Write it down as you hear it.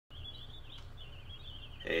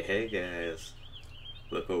Hey guys,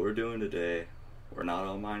 look what we're doing today. We're not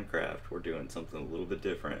on Minecraft, we're doing something a little bit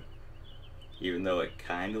different. Even though it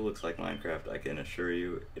kinda looks like Minecraft, I can assure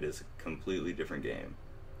you it is a completely different game.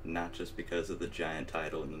 Not just because of the giant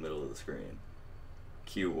title in the middle of the screen.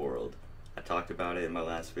 Q World. I talked about it in my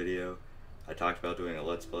last video. I talked about doing a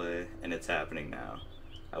Let's Play, and it's happening now.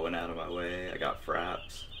 I went out of my way, I got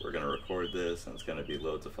fraps, we're gonna record this, and it's gonna be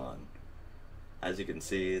loads of fun. As you can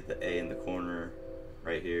see, the A in the corner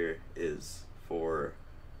right here is for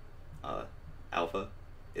alpha.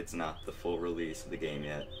 It's not the full release of the game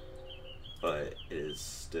yet, but it is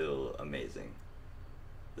still amazing.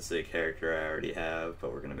 This is a character I already have,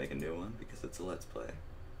 but we're gonna make a new one because it's a Let's Play.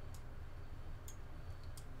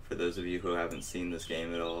 For those of you who haven't seen this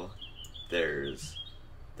game at all, there's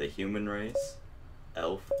the human race,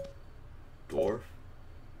 elf, dwarf,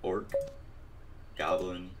 orc,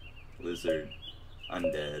 goblin, lizard,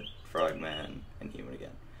 undead, frogman, and human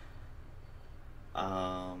again.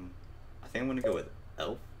 I think I'm gonna go with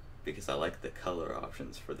elf because I like the color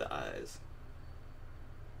options for the eyes.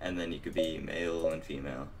 And then you could be male and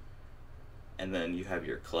female. And then you have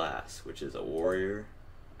your class, which is a warrior,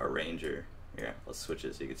 a ranger. Here, let's switch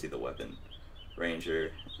it so you can see the weapon.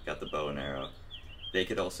 Ranger, got the bow and arrow. They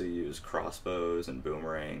could also use crossbows and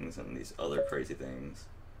boomerangs and these other crazy things.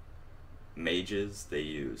 Mages, they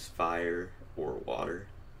use fire or water.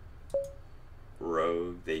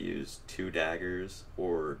 Rogue, they use 2 daggers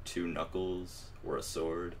or 2 knuckles or a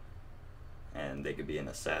sword. And they could be an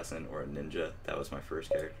assassin or a ninja. That was my first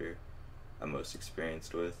character I'm most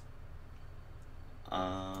experienced with.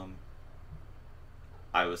 I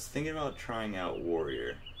was thinking about trying out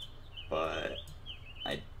warrior, but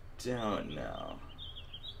I don't know.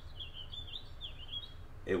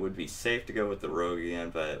 It would be safe to go with the rogue again,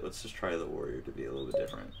 but let's just try the warrior to be a little bit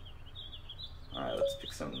different. Alright, let's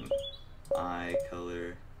pick some eye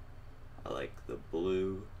color. I like the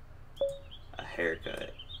blue. A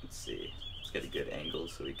haircut. Let's see. Let's get a good angle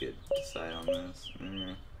so we could decide on this.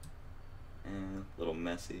 A little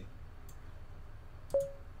messy.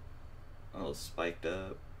 A little spiked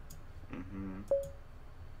up. A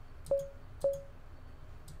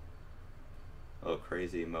little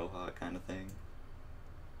crazy mohawk kind of thing.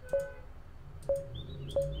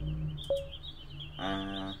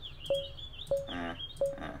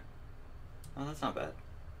 Oh, that's not bad.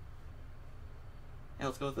 Yeah,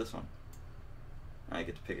 let's go with this one. I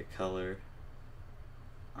get to pick a color.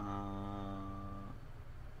 Oh,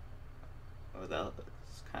 that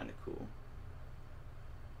looks kind of cool.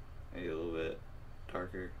 Maybe a little bit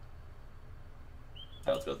darker.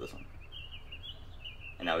 Now let's go with this one.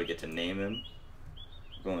 And now we get to name him.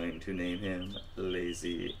 We're going to name him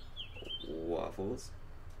LazyWaffles.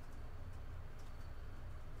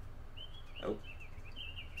 Oh.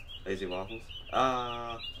 LazyWaffles?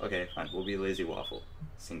 Okay, fine. We'll be LazyWaffle.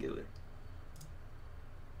 Singular.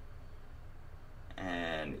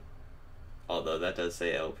 And although that does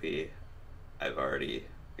say LP, I've already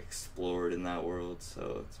explored in that world,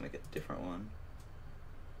 so let's make a different one.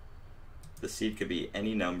 The seed could be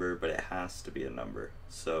any number, but it has to be a number.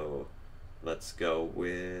 So let's go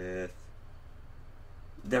with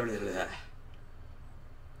how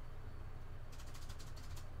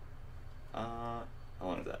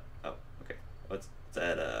long is that? Oh, okay. Let's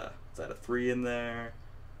add a 3 in there,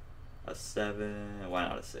 a 7, why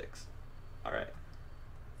not a 6? Alright.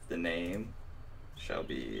 The name shall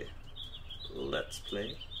be Let's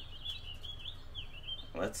Play.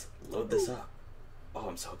 Let's load this up. Oh,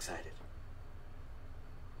 I'm so excited.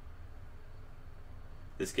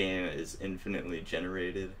 This game is infinitely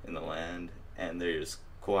generated in the land, and there's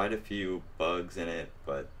quite a few bugs in it,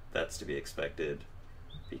 but that's to be expected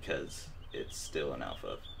because it's still an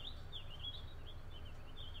alpha.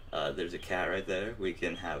 There's a cat right there. We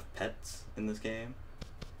can have pets in this game,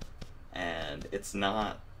 and it's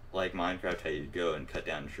not like Minecraft how you go and cut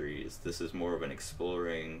down trees. This is more of an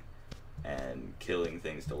exploring and killing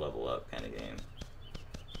things to level up kind of game.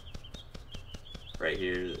 Right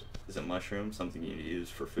here is a mushroom, something you use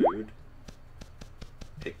for food.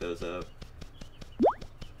 Pick those up.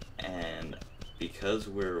 And because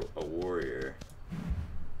we're a warrior,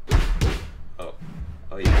 oh,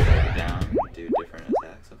 you can go down and do different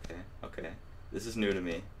attacks. Okay. This is new to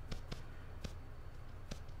me.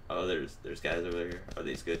 Oh, there's guys over here. Are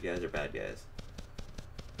these good guys or bad guys?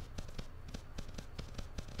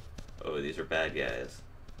 Oh, these are bad guys.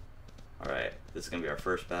 Alright, this is gonna be our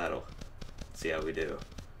first battle. Let's see how we do.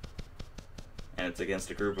 And it's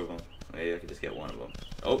against a group of them. Maybe I could just get one of them.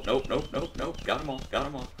 Oh, nope. Got them all.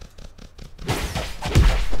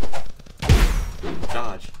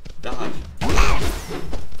 Dodge.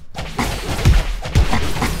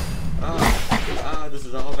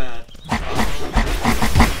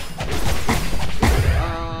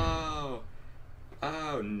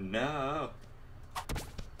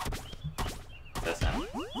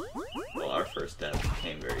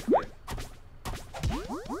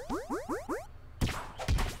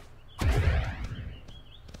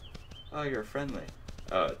 Oh, you're friendly.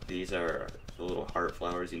 These are the little heart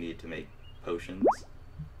flowers you need to make potions.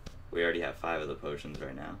 We already have 5 of the potions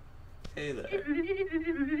right now. Hey there.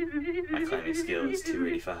 My climbing skill is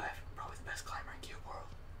 285. Probably the best climber in Cube World.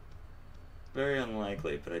 Very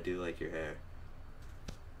unlikely, but I do like your hair.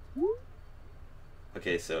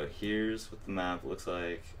 Okay, so here's what the map looks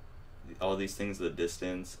like. All these things in the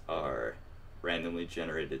distance are randomly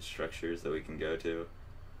generated structures that we can go to.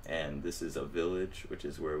 And this is a village, which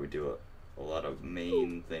is where we do a lot of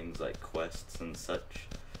main things like quests and such.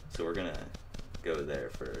 So we're gonna go there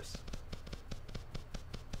first.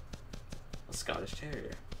 A Scottish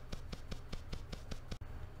Terrier.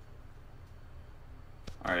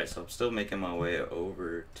 Alright, so I'm still making my way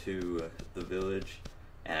over to the village,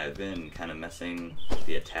 and I've been kind of messing with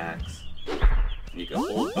the attacks. You can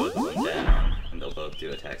hold both of them down, and they'll both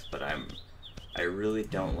do attacks, but I really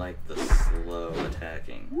don't like the slow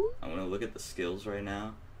attacking. I'm gonna look at the skills right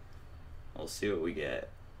now. We'll see what we get.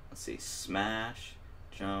 Let's see, smash,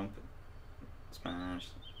 jump, smash,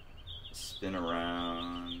 spin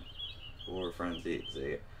around, or frenzy.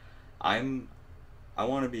 See, I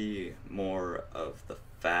want to be more of the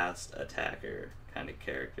fast attacker kind of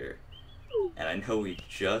character. And I know we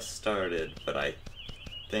just started, but I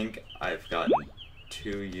think I've gotten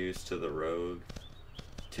too used to the rogue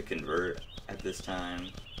to convert at this time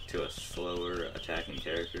to a slower attacking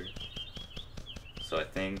character. So I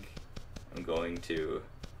think I'm going to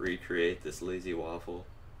recreate this LazyWaffle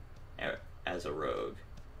as a rogue.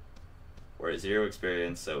 We're at 0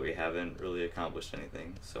 experience, so we haven't really accomplished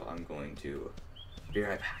anything, so I'm going to be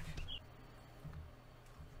right back.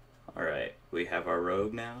 Alright, we have our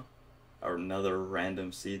rogue now. Another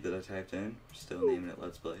random seed that I typed in. We're still naming it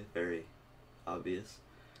Let's Play. Very obvious.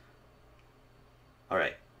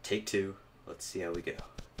 Alright, take 2. Let's see how we go.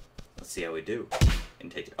 Let's see how we do. And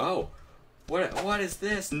take 2. Oh! What is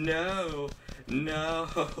this? No! No!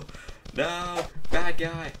 No! Bad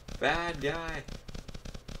guy! Bad guy!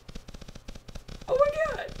 Oh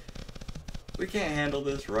my god! We can't handle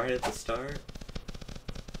this right at the start.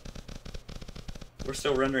 We're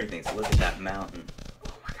still rendering things. Look at that mountain.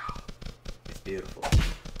 Oh my god. It's beautiful.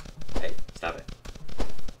 Hey, stop it.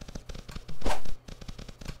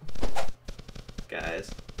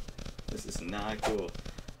 Guys, this is not cool.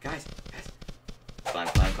 Guys! Climb,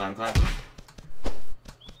 climb, climb, climb.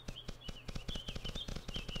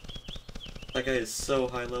 That guy is so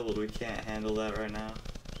high leveled, we can't handle that right now.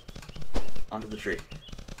 Onto the tree.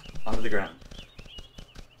 Onto the ground.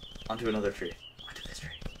 Onto another tree. Onto this tree.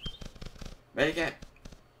 Make it!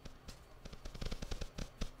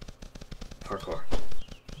 Parkour.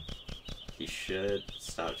 He should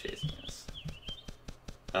stop chasing us.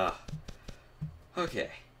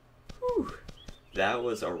 Okay. Whew. That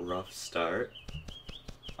was a rough start.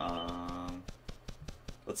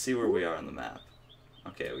 Let's see where we are on the map.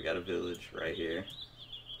 Okay, we got a village right here.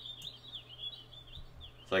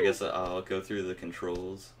 So I guess I'll go through the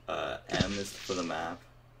controls. M is for the map,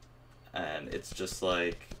 and it's just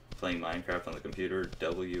like playing Minecraft on the computer.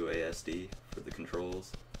 WASD for the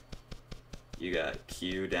controls. You got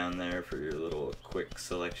Q down there for your little quick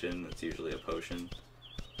selection. It's usually a potion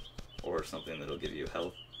or something that'll give you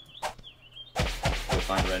health. You'll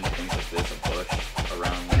find random things like this, a bush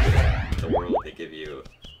around the world. They give you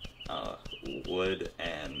wood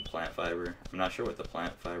and plant fiber. I'm not sure what the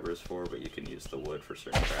plant fiber is for, but you can use the wood for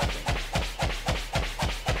certain crafting.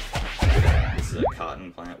 This is a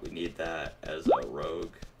cotton plant. We need that as a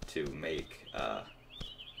rogue to make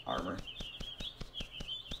armor.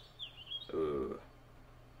 Ooh.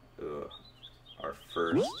 Ooh. Our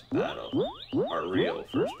first battle. Our real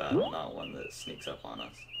first battle, not one that sneaks up on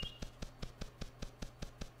us.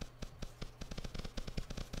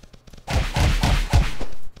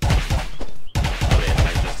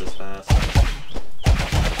 As fast.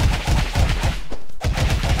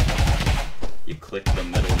 You click the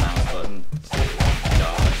middle mouse button to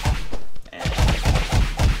dodge, and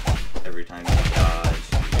every time you dodge,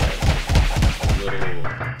 you get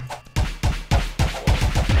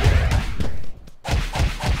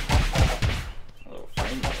a little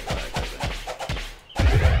frame rate lag, I think.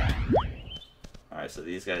 Alright, so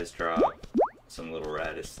these guys drop some little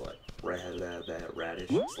radish slices.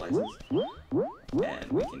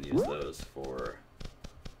 And we can use those for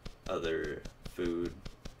other food.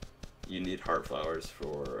 You need heart flowers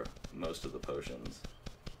for most of the potions.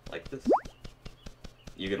 Like this.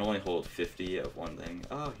 You can only hold 50 of one thing.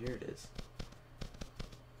 Oh, here it is.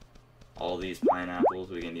 All these pineapples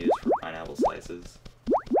we can use for pineapple slices.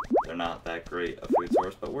 They're not that great a food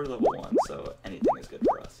source, but we're level 1, so anything is good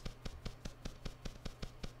for us.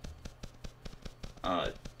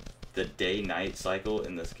 the day-night cycle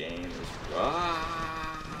in this game is...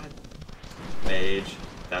 Mage,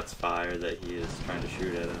 that's fire that he is trying to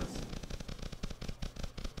shoot at us.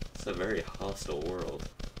 It's a very hostile world.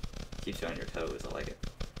 Keeps you on your toes, I like it.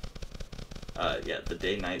 Yeah, the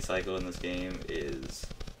day-night cycle in this game is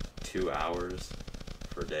 2 hours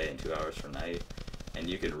for day and 2 hours for night. And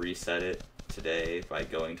you can reset it today by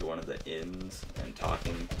going to one of the inns and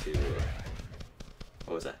talking to...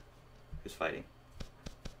 What was that? Who's fighting?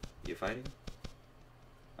 You fighting?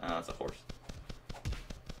 Oh, it's a horse.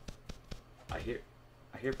 I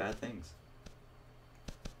hear bad things.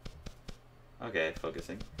 Okay,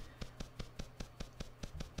 focusing.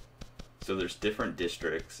 So there's different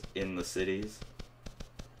districts in the cities,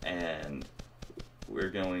 and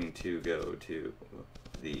we're going to go to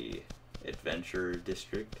the adventure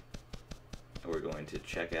district, and we're going to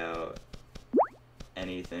check out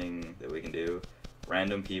anything that we can do.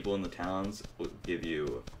 Random people in the towns will give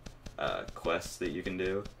you quests that you can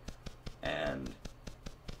do, and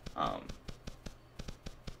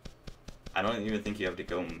I don't even think you have to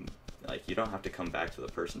go, like, you don't have to come back to the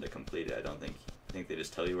person to complete it. I think they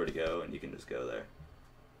just tell you where to go and you can just go there.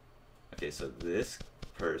 Okay, so this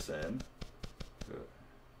person,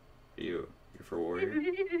 you're for warrior?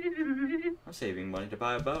 I'm saving money to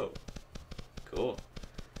buy a bow. Cool.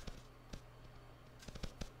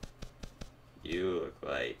 You look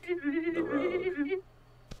like the rogue.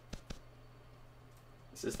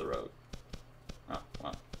 This is the rogue. Oh,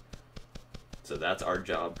 wow. So that's our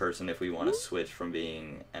job person if we want to switch from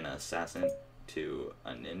being an assassin to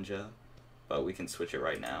a ninja. But we can switch it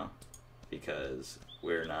right now because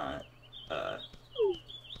we're not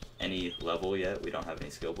any level yet. We don't have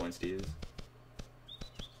any skill points to use.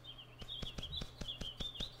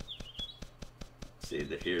 See,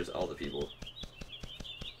 here's all the people.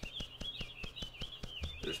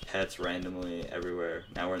 There's pets randomly everywhere.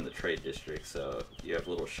 Now we're in the trade district, so you have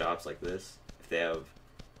little shops like this. If they have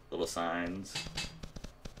little signs,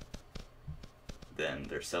 then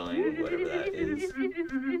they're selling whatever that is.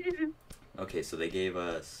 Okay, so they gave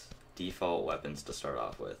us default weapons to start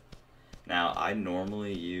off with. Now, I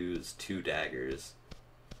normally use 2 daggers,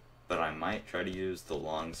 but I might try to use the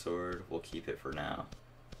longsword. We'll keep it for now.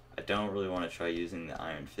 I don't really want to try using the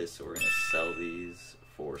iron fist, so we're going to sell these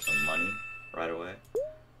for some money right away.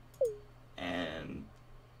 And,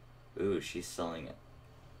 ooh, she's selling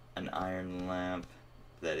an iron lamp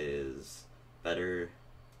that is better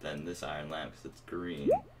than this iron lamp because it's green.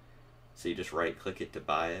 So you just right-click it to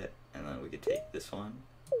buy it, and then we could take this one,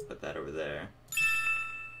 put that over there.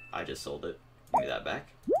 I just sold it. Give me that back.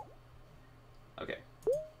 Okay.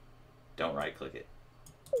 Don't right-click it.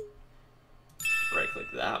 Right-click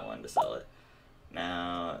that one to sell it.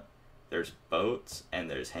 Now, there's boats and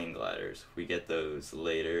there's hang gliders. We get those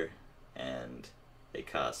later, and they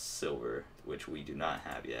cost silver, which we do not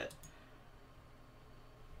have yet.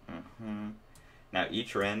 Now,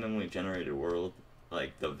 each randomly generated world,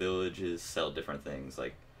 like, the villages sell different things.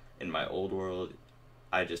 Like, in my old world,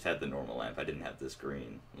 I just had the normal lamp. I didn't have this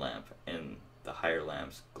green lamp, and the higher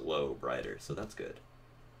lamps glow brighter, so that's good.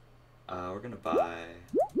 We're gonna buy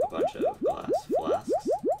a bunch of glass flasks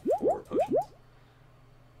for potions.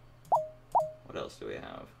 What else do we have?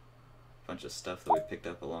 A bunch of stuff that we picked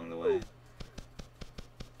up along the way.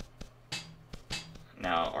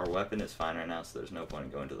 Now, our weapon is fine right now, so there's no point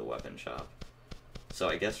in going to the weapon shop. So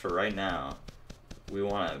I guess for right now, we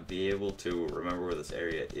want to be able to remember where this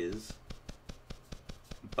area is,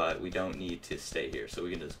 but we don't need to stay here, so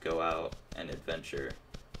we can just go out and adventure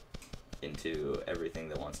into everything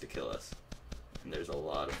that wants to kill us. And there's a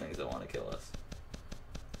lot of things that want to kill us.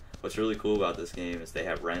 What's really cool about this game is they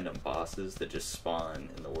have random bosses that just spawn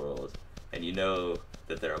in the world, and you know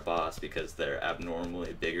that they're a boss because they're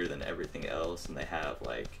abnormally bigger than everything else, and they have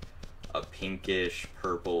like a pinkish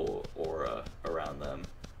purple aura around them.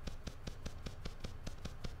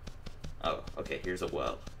 Oh, okay, here's a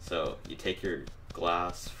well. So you take your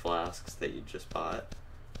glass flasks that you just bought,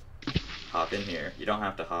 hop in here. You don't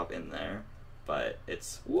have to hop in there, but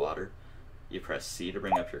it's water. You press C to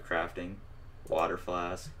bring up your crafting, water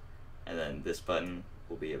flask, and then this button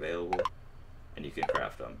will be available, and you can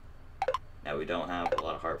craft them. Now we don't have a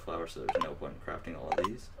lot of heart flowers, so there's no point in crafting all of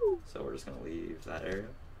these, so we're just going to leave that area.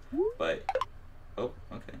 But, oh,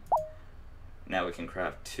 okay. Now we can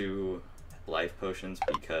craft 2 life potions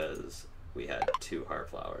because we had 2 heart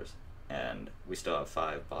flowers, and we still have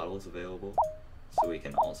 5 bottles available, so we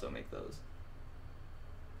can also make those.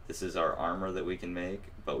 This is our armor that we can make,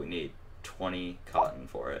 but we need 20 cotton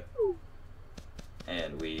for it,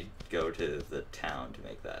 and we go to the town to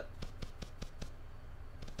make that.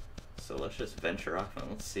 So let's just venture off and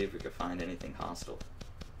let's see if we can find anything hostile.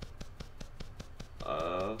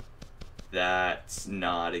 That's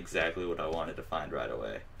not exactly what I wanted to find right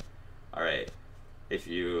away. Alright, if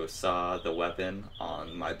you saw the weapon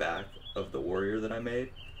on my back of the warrior that I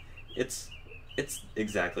made, it's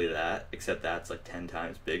exactly that, except that's like 10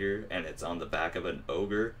 times bigger, and it's on the back of an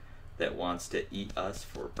ogre that wants to eat us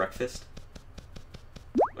for breakfast.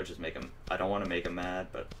 Which is make him, I don't want to make him mad,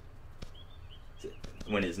 but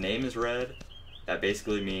when his name is red, that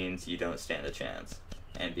basically means you don't stand a chance.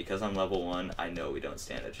 And because I'm level 1, I know we don't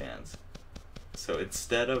stand a chance. So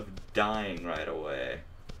instead of dying right away,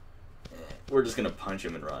 we're just gonna punch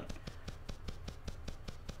him and run.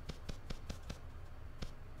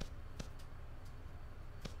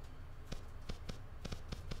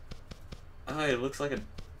 Oh, it looks like a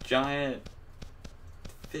giant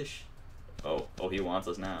fish. Oh, he wants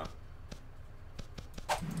us now.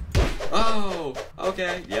 Oh,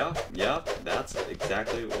 okay, yep, that's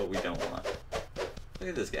exactly what we don't want. Look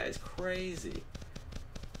at this guy, he's crazy.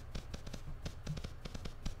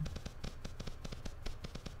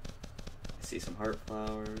 I see some heart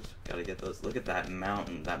flowers, gotta get those. Look at that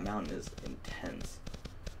mountain is intense.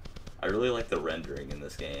 I really like the rendering in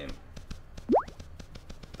this game.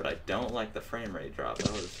 But I don't like the frame rate drop.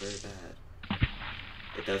 Oh, it's very bad.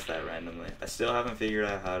 It does that randomly. I still haven't figured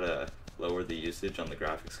out how to lower the usage on the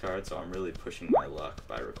graphics card, so I'm really pushing my luck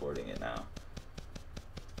by recording it now.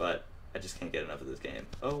 But I just can't get enough of this game.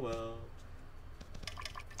 Oh well.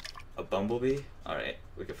 A bumblebee? Alright,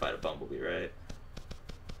 we can fight a bumblebee, right?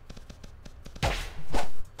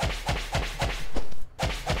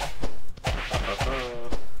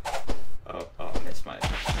 Oh, I missed my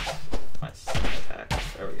second attack.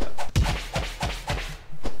 There we go.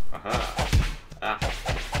 Aha! Ah!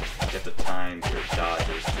 You have to time your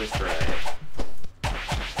dodges just right.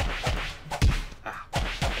 Ah!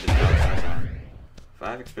 I didn't dodge that time.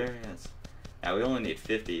 5 experience. Now we only need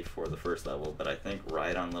 50 for the first level, but I think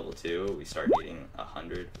right on level 2 we start needing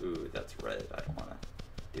 100. Ooh, that's red. I don't want to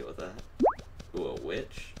deal with that. Ooh, a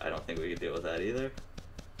witch? I don't think we can deal with that either.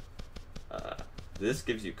 This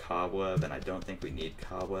gives you cobweb, and I don't think we need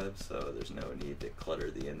cobweb, so there's no need to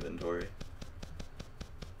clutter the inventory.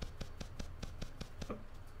 Oh,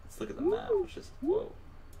 let's look at the map. It's just, whoa.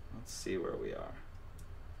 Let's see where we are.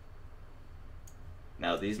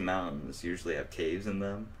 Now these mountains usually have caves in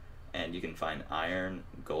them, and you can find iron,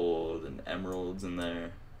 gold, and emeralds in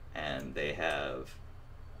there, and they have,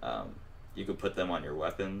 you could put them on your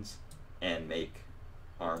weapons and make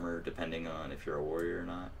armor depending on if you're a warrior or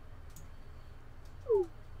not.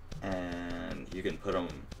 And you can put them,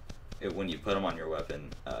 when you put them on your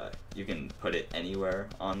weapon, you can put it anywhere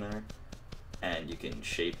on there, and you can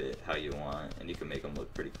shape it how you want, and you can make them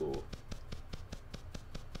look pretty cool.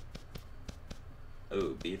 Oh,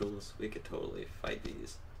 beetles, we could totally fight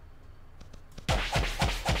these.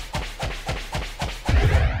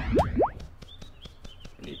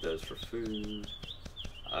 We need those for food.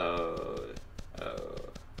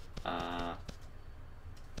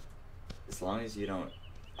 As long as you don't,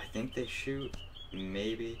 I think they shoot,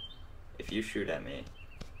 maybe. If you shoot at me,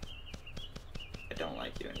 I don't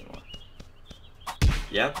like you anymore.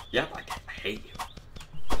 Yep, I hate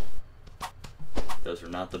you. Those are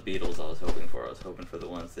not the beetles I was hoping for. I was hoping for the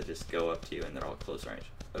ones that just go up to you and they're all close range.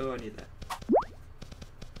 Oh, I need that.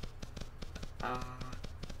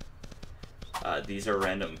 These are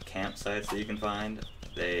random campsites that you can find.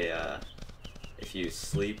 They, if you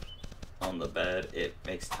sleep on the bed, it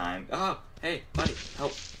makes time. Oh, hey, buddy,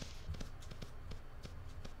 help.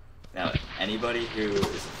 Now, anybody who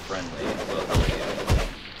is friendly will help you.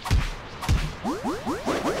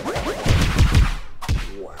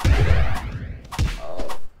 Wow.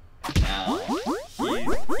 Oh. Now,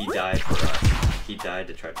 he died for us. He died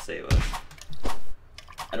to try to save us.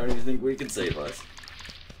 I don't even think we can save us.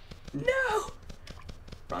 No!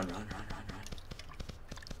 Run.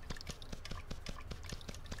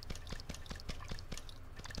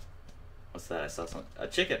 What's that? I saw something. A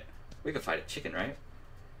chicken! We could fight a chicken, right?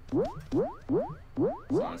 As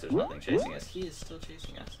long as there's nothing chasing us. He is still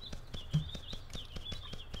chasing us.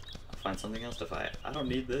 I'll find something else to fight. I don't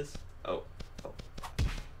need this. Oh,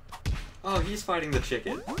 he's fighting the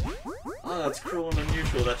chicken. Oh, that's cruel and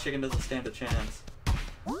unusual. That chicken doesn't stand a chance.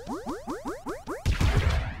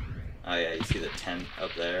 Oh yeah, you see the tent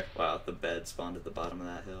up there? Wow, the bed spawned at the bottom of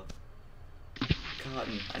that hill.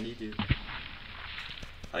 Cotton, I need you.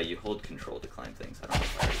 You hold control to climb things. I don't know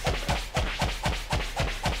if I already said that.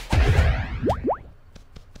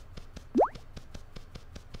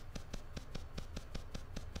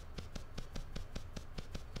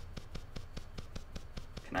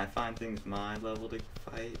 Can I find things my level to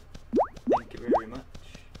fight? Thank you very much.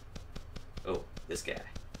 Oh, this guy.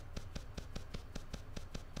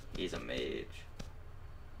 He's a mage.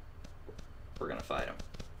 We're gonna fight him.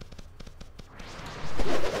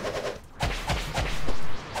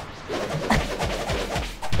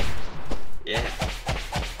 Yeah.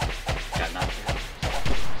 Got knocked out.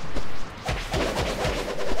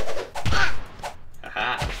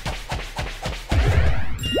 Haha.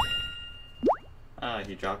 Ah,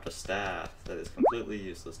 he dropped a staff that is completely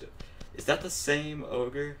useless to. Is that the same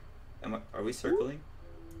ogre? Are we circling?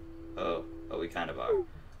 Oh, we kind of are.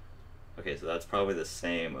 Okay, so that's probably the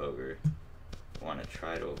same ogre. I want to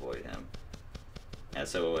try to avoid him. And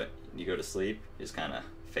so when you go to sleep, you just kind of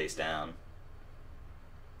face down.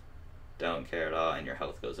 Don't care at all, and your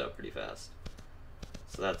health goes up pretty fast.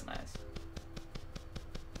 So that's nice.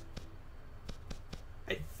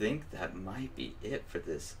 I think that might be it for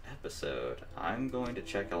this episode. I'm going to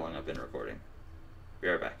check how long I've been recording. Be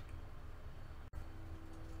right back.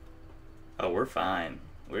 Oh, we're fine.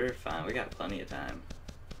 We're fine. We got plenty of time.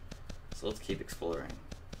 So let's keep exploring.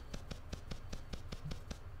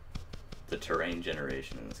 The terrain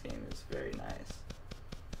generation in this game is very nice.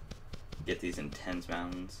 You get these intense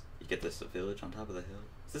mountains. You get this village on top of the hill.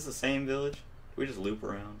 Is this the same village? Do we just loop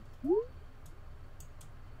around?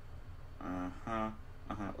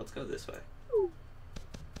 Let's go this way.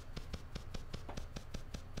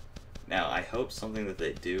 Now, I hope something that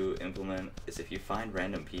they do implement is if you find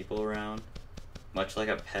random people around, much like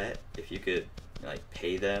a pet, if you could like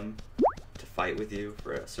pay them to fight with you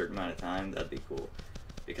for a certain amount of time, that'd be cool.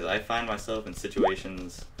 Because I find myself in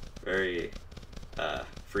situations very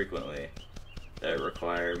frequently that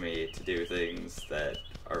require me to do things that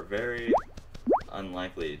are very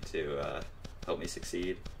unlikely to help me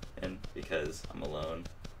succeed in because I'm alone.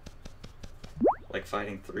 Like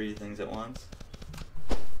fighting 3 things at once.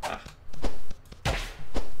 Ah.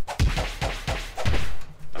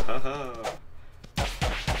 Oh.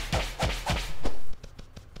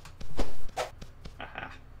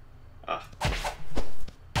 Aha. Ah.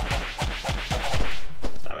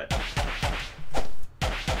 Stop it.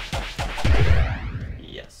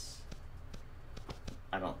 Yes.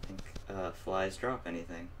 I don't think flies drop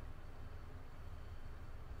anything.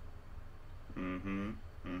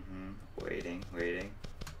 Waiting.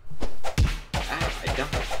 Ah, I died.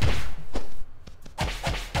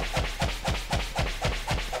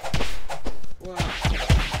 Wow.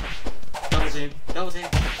 Double team.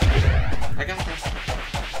 I got this.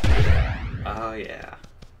 Oh yeah.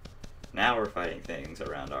 Now we're fighting things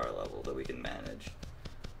around our level that we can manage.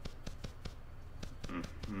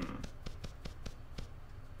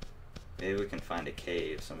 Maybe we can find a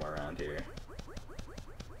cave somewhere around here.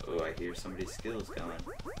 Oh, I hear somebody's skills going.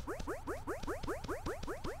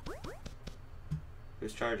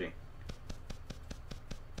 Who's charging?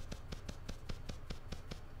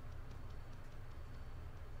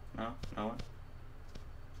 No? No one?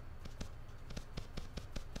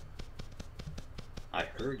 I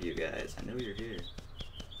heard you guys. I know you're here.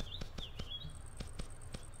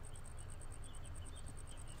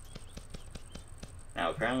 Now,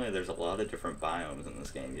 apparently there's a lot of different biomes in this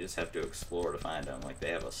game. You just have to explore to find them. Like, they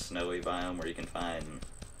have a snowy biome where you can find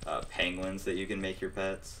penguins that you can make your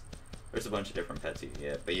pets. There's a bunch of different pets you can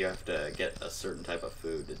get, but you have to get a certain type of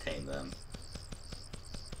food to tame them,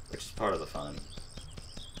 which is part of the fun.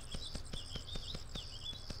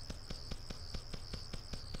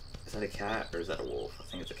 Is that a cat or is that a wolf? I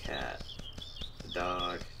think it's a cat. A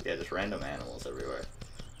dog. Yeah, just random animals everywhere.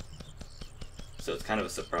 So it's kind of a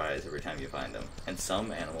surprise every time you find them. And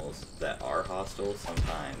some animals that are hostile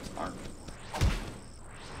sometimes aren't.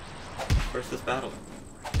 Where's this battle?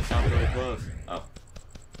 It sounds really close. Oh.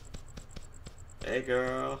 Hey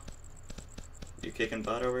girl. You kicking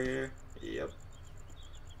butt over here? Yep.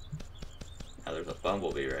 Now there's a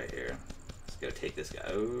bumblebee right here. Let's go take this guy.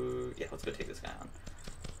 Oh, yeah, let's go take this guy on.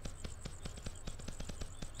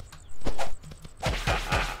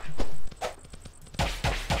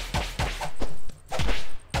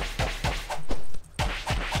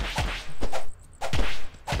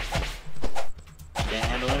 Can't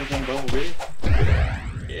handle anything, bumblebee?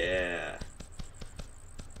 Yeah.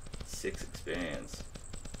 6 experience.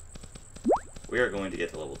 We are going to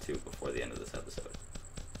get to level 2 before the end of this episode.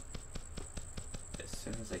 As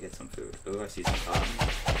soon as I get some food. Ooh, I see some cotton.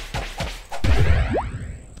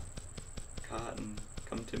 Cotton,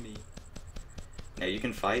 come to me. Now you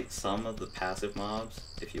can fight some of the passive mobs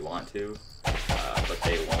if you want to, but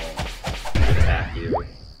they won't attack you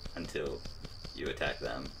until you attack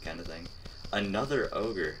them, kind of thing. Another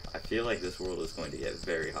ogre. I feel like this world is going to get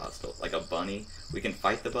very hostile. Like a bunny. We can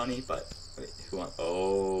fight the bunny, but wait, who wants?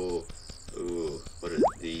 Oh, ooh, what are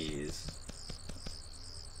these?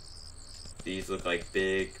 These look like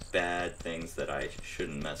big, bad things that I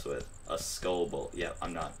shouldn't mess with. A skull bolt. Yep,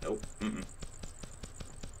 I'm not. Nope.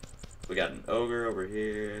 We got an ogre over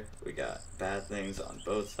here. We got bad things on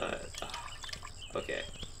both sides. Okay.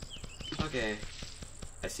 Okay.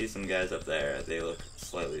 I see some guys up there. They look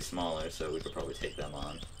slightly smaller, so we could probably take them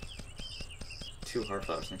on. 2 heart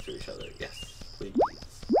flowers next to each other. Yes, please.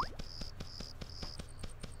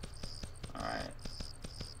 Alright.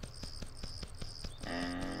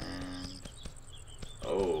 And...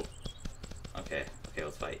 oh. Okay. Okay,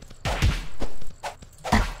 let's fight.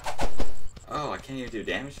 Oh, I can't even do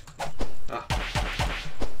damage? Oh.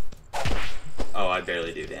 Oh, I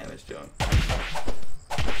barely do damage to him.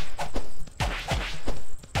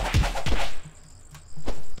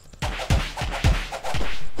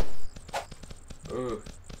 Ooh.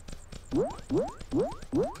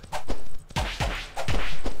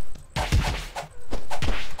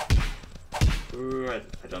 Ooh, I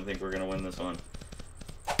don't think we're gonna win this one.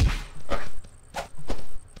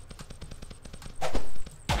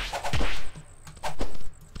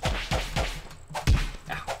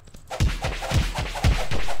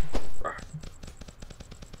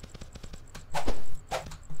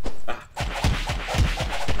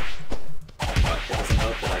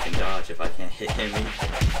 If I can't hit him,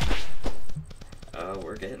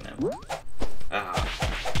 we're getting him.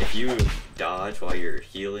 If you dodge while you're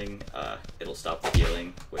healing, it'll stop the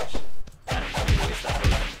healing, which kind of makes me waste that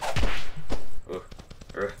potion.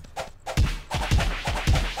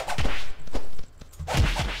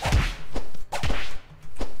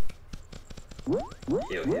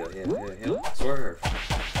 Heal. Swerve.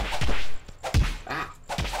 Ah!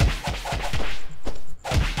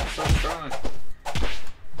 So strong.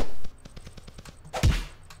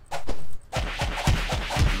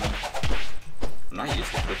 I'm not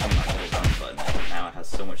used to clicking my little down button, and now it has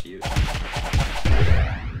so much use.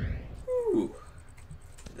 Ooh,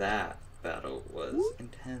 that battle was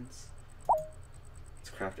intense. Let's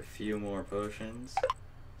craft a few more potions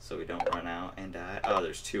so we don't run out and die. Oh,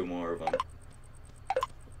 there's 2 more of them.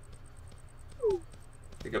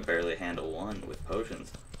 We could barely handle 1 with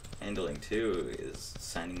potions. Handling 2 is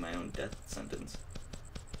signing my own death sentence.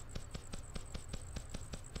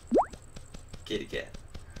 Kitty cat.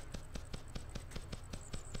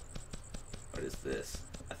 What is this?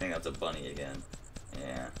 I think that's a bunny again.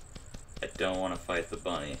 Yeah. I don't want to fight the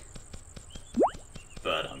bunny,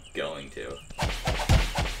 but I'm going to.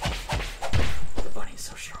 The bunny's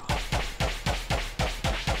so strong.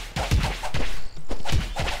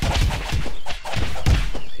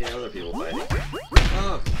 Okay, other people fighting.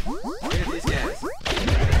 Oh! Look at these guys!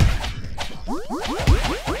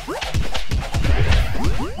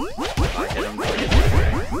 I hit him, do I hit him?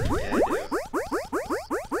 Yeah, I do.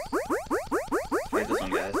 Fight this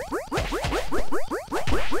one, guys.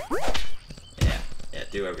 Yeah,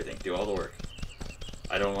 do everything. Do all the work.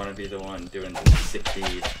 I don't want to be the one doing the sick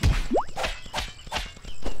deed.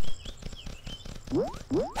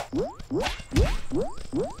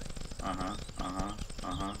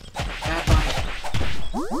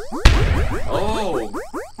 Oh!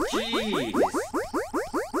 Jeez!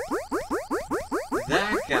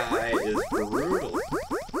 That guy is brutal.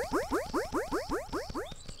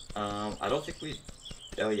 I don't think we...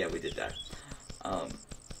 oh yeah, we did die.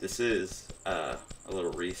 This is, a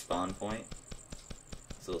little respawn point.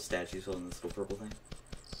 This little statue's holding this little purple thing.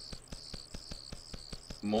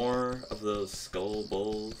 More of those skull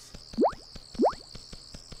bowls.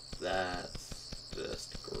 That's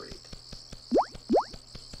just great.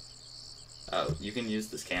 Oh, you can use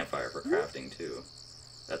this campfire for crafting too.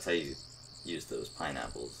 That's how you use those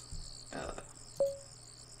pineapples.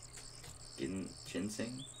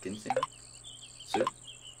 Ginseng? Soup?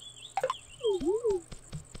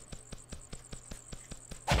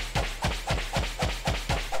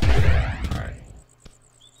 Alright.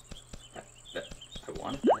 I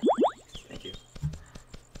wanted that. Thank you.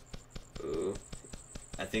 Ooh.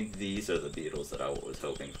 I think these are the beetles that I was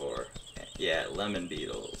hoping for. Yeah, lemon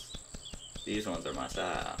beetles. These ones are my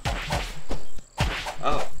style.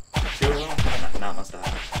 Oh, 2 of them? Not my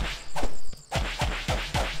style.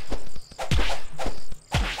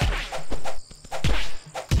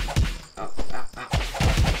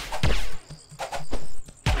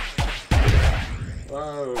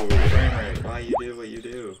 Whoa, frame rate, why you do what you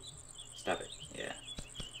do? Stop it, yeah.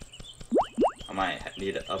 I might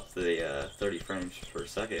need to up the 30 frames per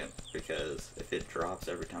second, because if it drops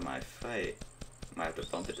every time I fight, I might have to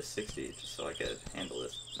bump it to 60 just so I could handle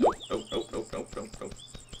this. Nope.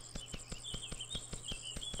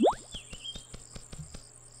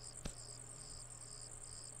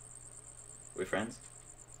 We friends?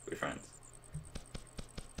 We friends.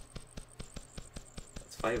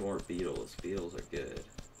 fight more beetles. Beetles are good.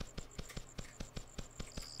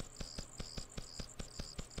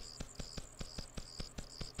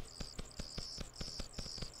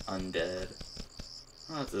 Undead.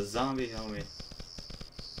 Oh, it's a zombie homie.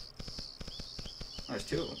 Oh, there's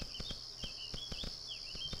two of them.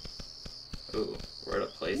 Ooh, we're at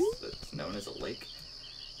a place that's known as a lake.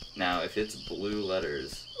 Now, if it's blue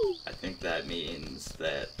letters, I think that means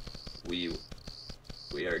that we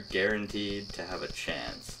are guaranteed to have a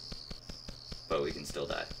chance, but we can still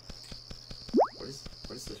die. What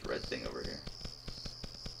is this red thing over here?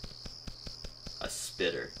 A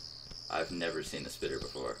spitter. I've never seen a spitter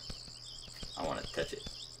before. I want to touch it.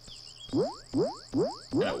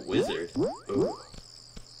 And a wizard. Ooh.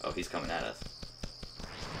 Oh, he's coming at us.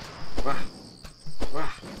 Wow.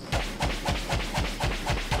 Wow.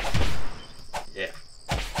 Yeah.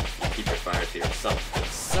 You keep your fire to yourself, good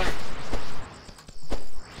sir.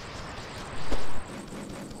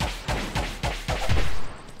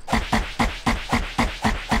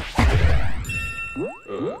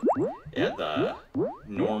 Yeah, the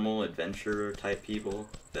normal adventurer type people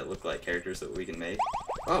that look like characters that we can make.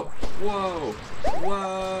 Oh, whoa,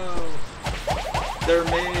 whoa! They're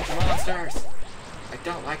mage monsters! I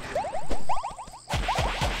don't like that.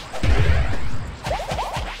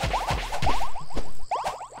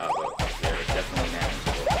 Oh, well, they're definitely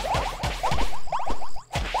manageable.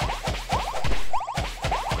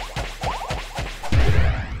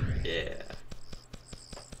 Yeah.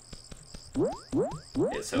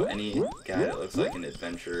 Yeah, so any guy that looks like an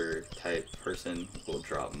adventurer type person will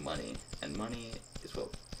drop money. And money is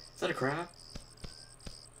what? Is that a crab?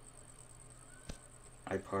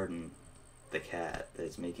 I pardon the cat that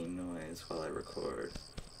is making noise while I record.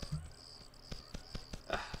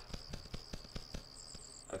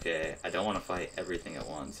 Okay, I don't want to fight everything at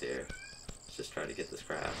once here. Let's just try to get this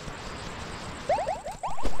crab.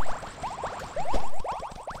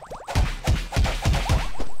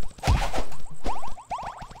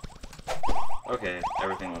 Okay,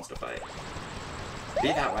 everything wants to fight. Be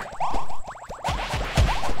that way.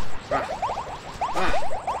 Ah. Ah.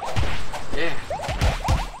 Yeah.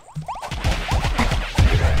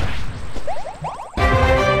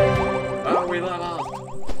 Oh, we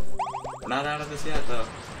leveled. We're not out of this yet, though.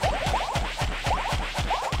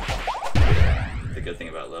 The good thing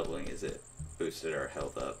about leveling is it boosted our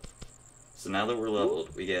health up. So now that we're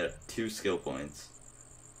leveled, we get 2 skill points.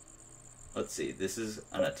 Let's see, this is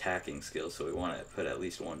an attacking skill, so we want to put at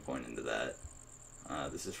least 1 point into that.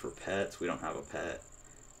 This is for pets, we don't have a pet.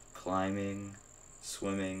 Climbing,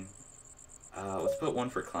 swimming. Let's put 1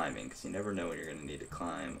 for climbing, because you never know when you're going to need to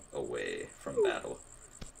climb away from battle.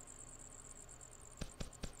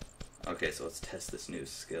 Okay, so let's test this new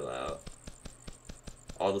skill out.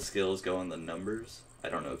 All the skills go on the numbers. I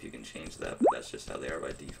don't know if you can change that, but that's just how they are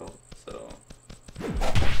by default, so...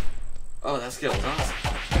 Oh, that skill is awesome!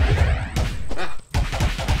 Ah.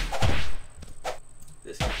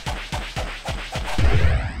 This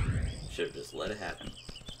should have just let it happen.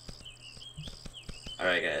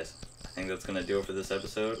 Alright guys, I think that's gonna do it for this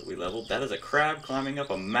episode. We leveled. That is a crab climbing up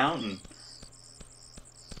a mountain.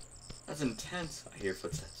 That's intense. I hear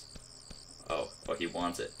footsteps. Oh, he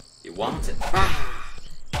wants it. He wants it. Ah!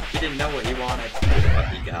 He didn't know what he wanted, but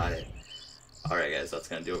he got it. Alright guys, that's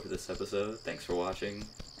gonna do it for this episode. Thanks for watching,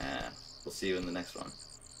 and we'll see you in the next one.